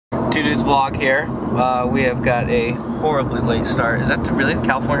Two Dudes vlog here. We have got a horribly late start. Is that really the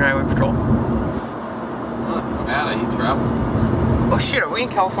California Highway Patrol? Not Nevada, he traveled. Oh shit, are we in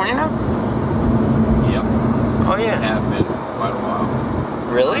California now? Yep. Oh yeah. We have been for quite a while.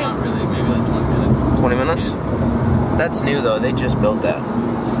 Really? Not really, maybe like 20 minutes. 20 minutes? Yeah. That's new though, they just built that.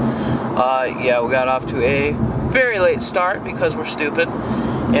 Yeah, we got off to a very late start because we're stupid.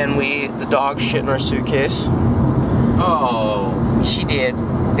 And the dog shit in our suitcase. Oh. She did.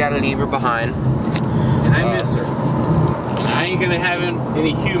 Gotta leave her behind. And I miss her. And I ain't gonna have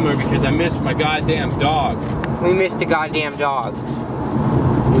any humor because I miss my goddamn dog. We missed the goddamn dog.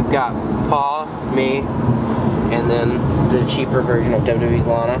 We've got Paul, me, and then the cheaper version of WWE's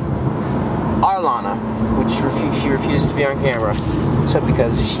Lana. Our Lana, which she refuses to be on camera. So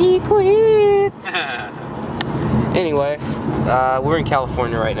because she quit. Anyway, we're in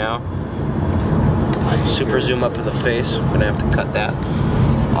California right now. Super zoom up in the face. I'm gonna have to cut that.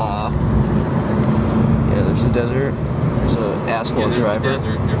 Yeah, there's the desert. There's an asshole driver. The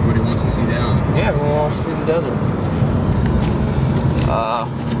desert. Everybody wants to see that. Yeah, everyone wants to see the desert.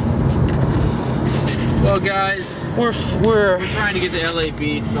 Well, guys, we're trying to get the LA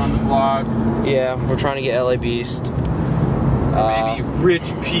Beast on the vlog. Yeah, we're trying to get LA Beast. Maybe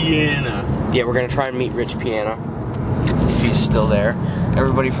Rich Piana. Yeah, we're gonna try and meet Rich Piana if he's still there.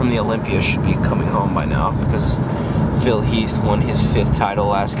 Everybody from the Olympia should be coming home by now because Phil Heath won his 5th title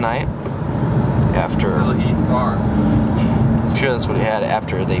last night. After Phil Heath bar. I'm sure that's what he had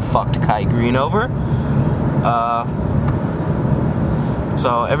after they fucked Kai Green over.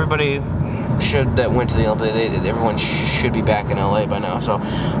 So everybody that went to the Olympia, everyone should be back in LA by now. So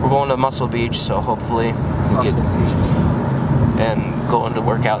we're going to Muscle Beach. So hopefully we get and going to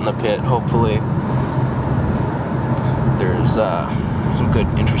work out in the pit. Hopefully there's some good,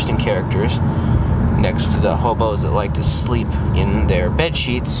 interesting characters next to the hobos that like to sleep in their bed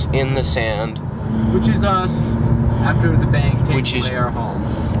sheets in the sand. Which is us, after the bank's taking away our home.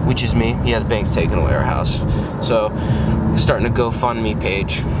 Which is me. Yeah, the bank's taking away our house. So, starting a GoFundMe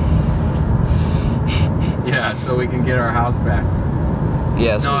page. Yeah, so we can get our house back.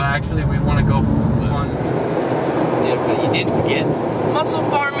 Yeah, so no, actually, we want to go fund. Yeah, but you did forget Muscle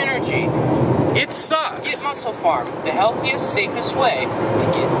Farm Energy. It sucks. Get Muscle Farm, the healthiest, safest way to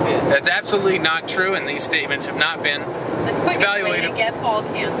get fit. That's absolutely not true, and these statements have not been the quickest way to get ball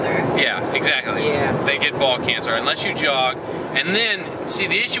cancer. Yeah, exactly. Yeah. They get ball cancer unless you jog. And then, see,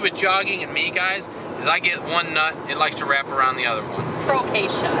 the issue with jogging and me, guys, is I get one nut, it likes to wrap around the other one.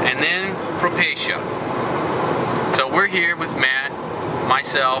 Propacia. And then Propacia. So we're here with Matt,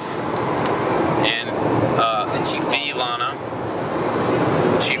 myself, and the Lana.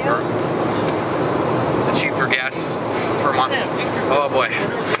 Cheaper gas per month. Oh boy.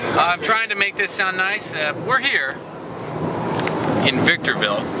 I'm trying to make this sound nice. We're here in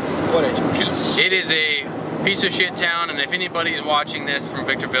Victorville. What a piece of shit. It is a piece of shit town, and if anybody's watching this from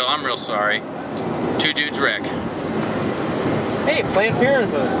Victorville, I'm real sorry. Two Dudes wreck. Hey, Planned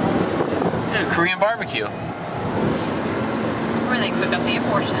Parenthood. Yeah, Korean barbecue. Where they cook up the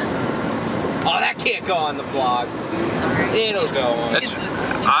abortions. Oh, that can't go on the blog. I'm sorry. It'll go on.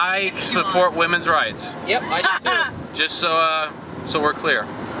 I support women's rights. Yep, I do too. Just so we're clear.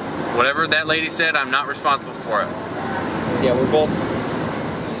 Whatever that lady said, I'm not responsible for it. Yeah, we're both.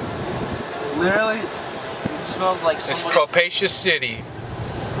 Literally, it smells like It's Propacia City.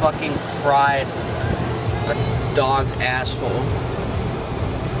 Fucking fried a dog's asshole.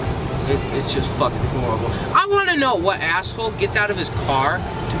 It's just fucking horrible. I want to know what asshole gets out of his car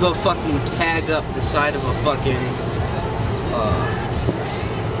to go fucking tag up the side of a fucking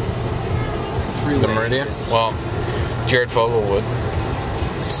freeway. The Meridian? Well, Jared Fogle would.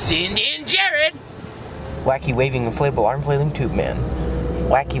 Send in Jared! Wacky waving inflatable arm flailing tube man.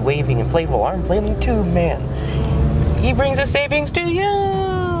 Wacky waving inflatable arm flailing tube man. He brings us savings to you!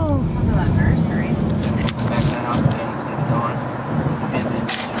 On the anniversary. Back to the house, man. He's gonna be gone. And then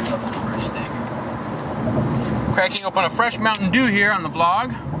serves up some fresh steak. Cracking open a fresh Mountain Dew here on the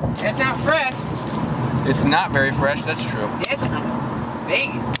vlog. It's not fresh. It's not very fresh, that's true. It's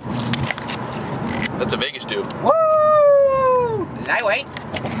Vegas. That's a Vegas Dew. Woo! Lightweight.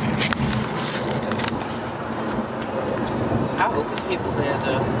 I hope people there's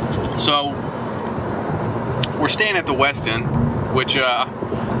a... So, we're staying at the Westin, which I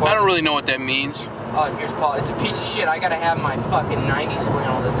don't really know what that means. Oh, here's Paul. It's a piece of shit. I gotta have my fucking 90s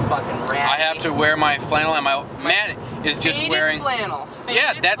flannel that's fucking rad. I have to wear my flannel, and my Matt is just faded wearing flannel.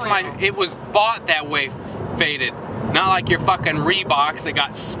 Yeah, that's flannel. it was bought that way, faded. Not like your fucking Reeboks that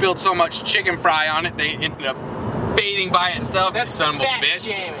got spilled so much chicken fry on it, they ended up fading by itself. That's son of a fat bitch.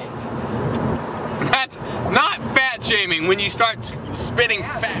 shaming. Not fat shaming when you start spitting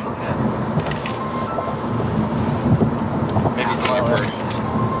fat. Maybe it's in your purse.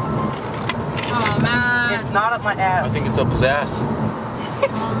 Oh, man. It's not up my ass. I think it's up his ass.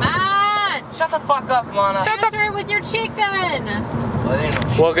 Oh, man. Shut the fuck up, Lana. Answer it with your cheek then.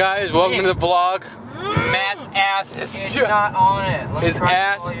 Well, guys, welcome to the vlog. Matt's ass is It's not on it. Let me his try to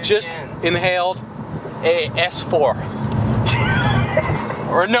ass pull you just in. inhaled a S4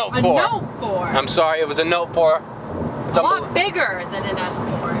 or a Note 4. A Note 4. I'm sorry, it was a Note 4. It's a lot bigger than an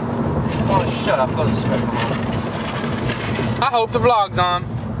S4. Oh, shut up. Go to the spectrum. I hope the vlog's on.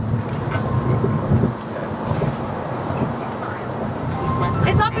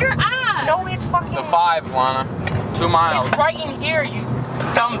 It's up your ass. No, it's fucking. The 5, Lana. 2 miles. It's right in here, you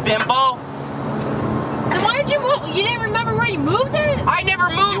dumb bimbo. Then why did you move? You didn't remember where you moved it? I never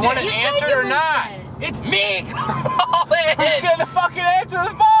moved You want it. to You said answer you or moved not? it. It's me. Who's gonna fucking answer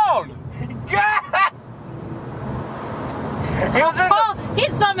the phone? It was in the. Oh,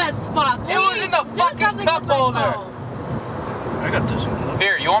 he's dumb as fuck. It was in the fucking cup holder. I got this one.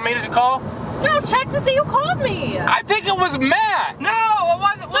 Here, you want me to call? No, check to see who called me. I think it was Matt. No, it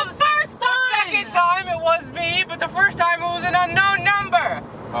wasn't. Well, The first time. The second time it was me, but the first time it was an unknown number.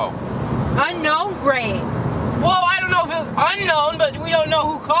 Oh. Unknown, great. Well, I don't know if it was unknown, but we don't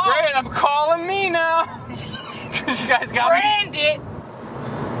know who called. Great, I'm calling me now. Because you guys got Brand it.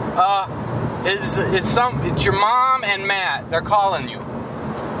 It's your mom and Matt. They're calling you.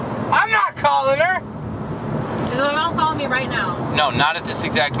 I'm not calling her. Is my mom calling me right now? No, not at this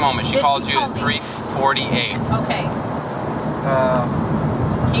exact moment. She Did called she you call at me? 3:48. Okay. Uh,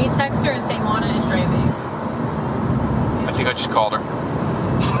 Can you text her and say Lana is driving? I think I just called her.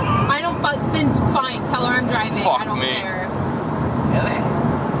 I don't then fine. Tell her I'm driving. Fuck I don't me. care. really?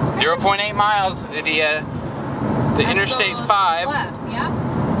 0.8 miles. The Let's Interstate go 5. Left,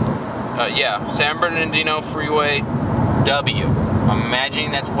 yeah? Yeah, San Bernardino Freeway W. I'm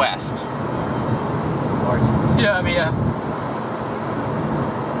imagining that's west. Yeah.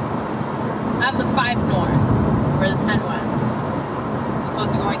 I have the 5 north or the 10 west. I'm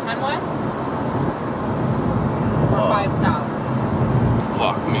supposed to be going 10 west? Or 5 south?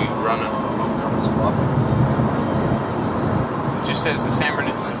 Fuck me, running. Dumb as fuck. It just says the San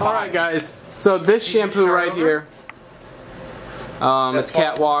Bernardino 5. Alright guys, so this shampoo right here, it's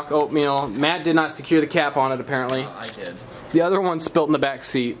Catwalk Oatmeal. Matt did not secure the cap on it apparently. I did. The other one spilt in the back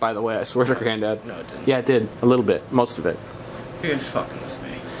seat, by the way, I swear to Granddad. No, it didn't. Yeah, it did. A little bit. Most of it. You're fucking with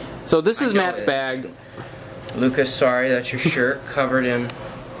me. So this is I know Matt's it. bag. Lucas, sorry, that's your shirt covered in.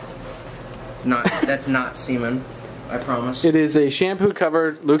 That's not semen. I promise. It is a shampoo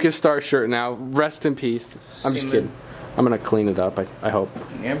covered Lucas Star shirt now. Rest in peace. I'm just Semen. kidding. I'm gonna clean it up, I hope.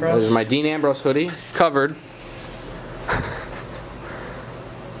 Ambrose? This is my Dean Ambrose hoodie. Covered.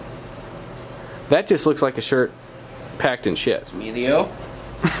 That just looks like a shirt packed in shit. Emilio.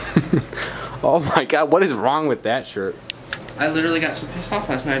 Oh my god, what is wrong with that shirt? I literally got so pissed off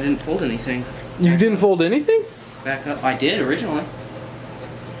last night I didn't fold anything. You didn't fold anything? Back up. I did originally.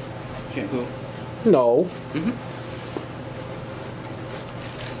 Shampoo. No.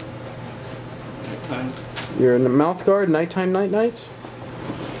 Nighttime. You're in the mouth guard, nighttime, nights?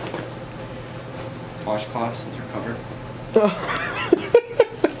 Washcloths, those are covered.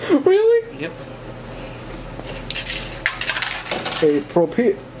 Really? Yep. A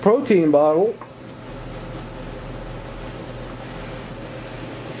protein bottle.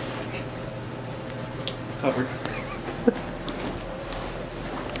 Covered.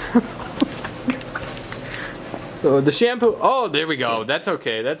 So the shampoo, oh, there we go. That's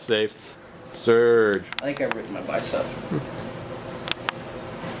okay, that's safe. Surge. I think I ripped my bicep.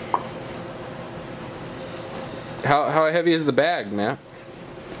 How heavy is the bag, Matt?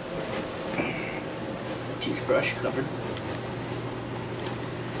 Toothbrush covered.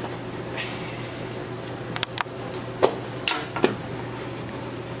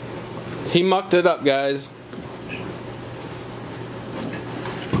 He mucked it up, guys.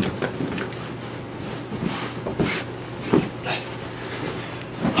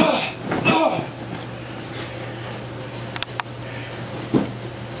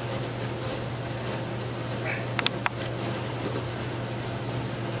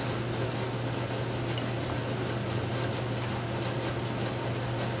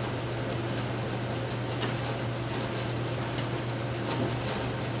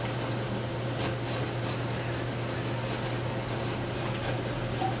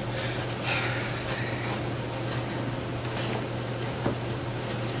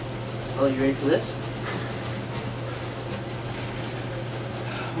 Oh, you ready for this?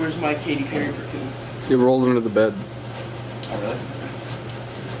 Where's my Katy Perry perfume? You rolled under the bed. Oh, really?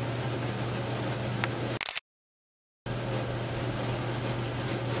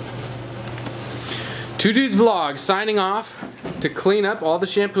 Two Dudes Vlog signing off to clean up all the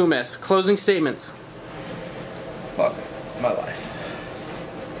shampoo mess. Closing statements. Fuck my life.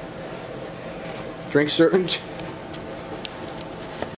 Drink certain.